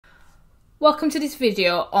Welcome to this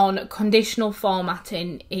video on conditional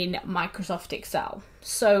formatting in Microsoft Excel.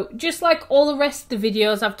 So just like all the rest of the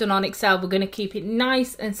videos I've done on Excel, we're going to keep it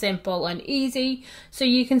nice and simple and easy so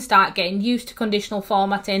you can start getting used to conditional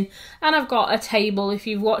formatting. And I've got a table. If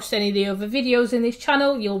you've watched any of the other videos in this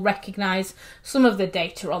channel, you'll recognize some of the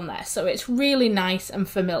data on there. So it's really nice and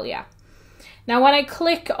familiar. Now when I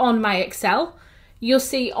click on my Excel, you'll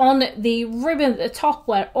see on the ribbon at the top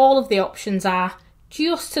where all of the options are,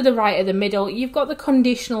 just to the right of the middle, you've got the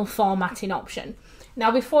conditional formatting option. Now,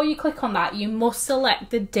 before you click on that, you must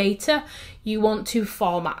select the data you want to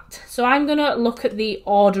format. So I'm going to look at the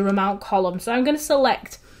order amount column. So I'm going to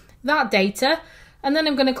select that data, and then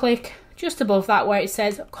I'm going to click just above that where it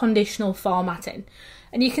says conditional formatting.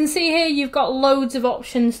 And you can see here you've got loads of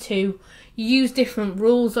options to use different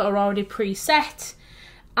rules that are already preset.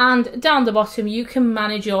 And down the bottom, you can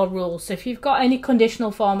manage your rules. So if you've got any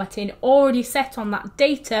conditional formatting already set on that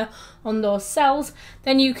data on those cells,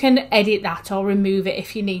 then you can edit that or remove it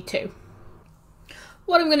if you need to.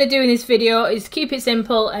 What I'm going to do in this video is keep it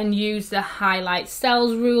simple and use the highlight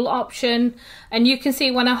cells rule option. And you can see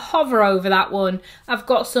when I hover over that one, I've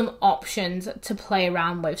got some options to play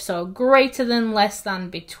around with. So greater than, less than,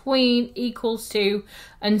 between, equals to,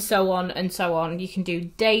 and so on and so on. You can do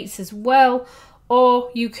dates as well.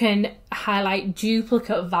 Or you can highlight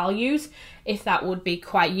duplicate values if that would be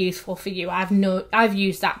quite useful for you. I've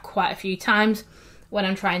used that quite a few times when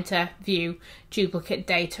I'm trying to view duplicate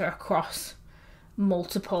data across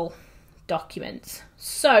multiple documents.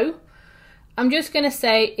 So I'm just going to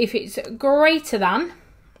say if it's greater than,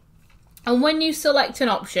 and when you select an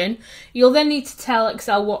option, you'll then need to tell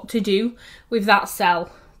Excel what to do with that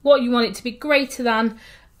cell, what you want it to be greater than,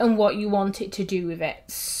 and what you want it to do with it.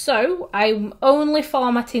 So I'm only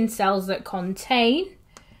formatting cells that contain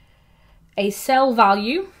a cell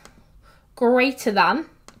value greater than,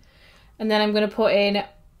 and then I'm going to put in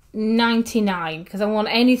 99 because I want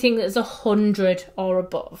anything that's 100 or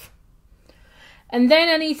above. And then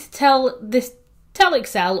I need to tell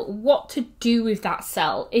Excel what to do with that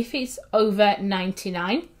cell if it's over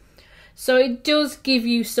 99. So it does give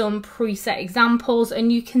you some preset examples,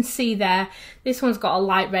 and you can see there, this one's got a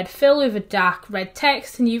light red fill with a dark red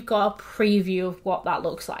text, and you've got a preview of what that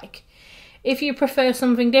looks like. If you prefer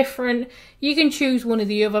something different, you can choose one of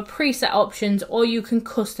the other preset options, or you can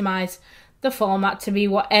customize the format to be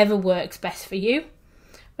whatever works best for you.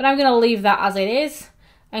 But I'm going to leave that as it is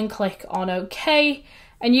and click on OK.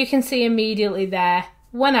 And you can see immediately there,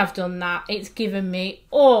 when I've done that, it's given me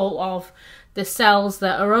all of the cells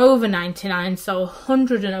that are over 99, so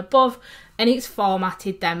 100 and above, and it's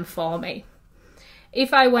formatted them for me.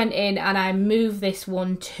 If I went in and I move this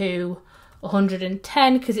one to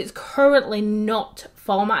 110, because it's currently not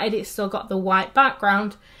formatted, it's still got the white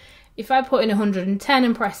background. If I put in 110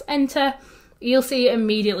 and press enter, you'll see it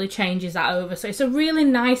immediately changes that over. So it's a really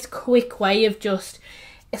nice quick way of just,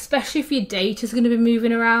 especially if your data is going to be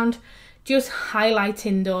moving around, just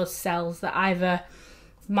highlighting those cells that either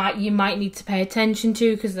you might need to pay attention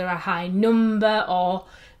to because they're a high number, or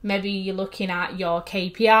maybe you're looking at your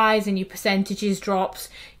KPIs and your percentages drops.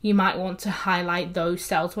 You might want to highlight those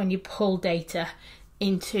cells when you pull data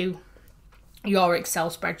into your Excel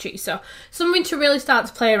spreadsheet. So something to really start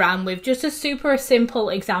to play around with. Just a super simple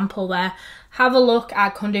example there. Have a look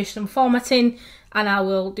at conditional formatting, and I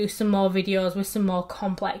will do some more videos with some more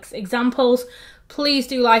complex examples. Please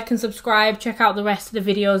do like and subscribe, check out the rest of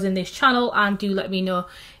the videos in this channel, and do let me know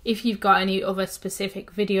if you've got any other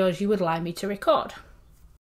specific videos you would like me to record.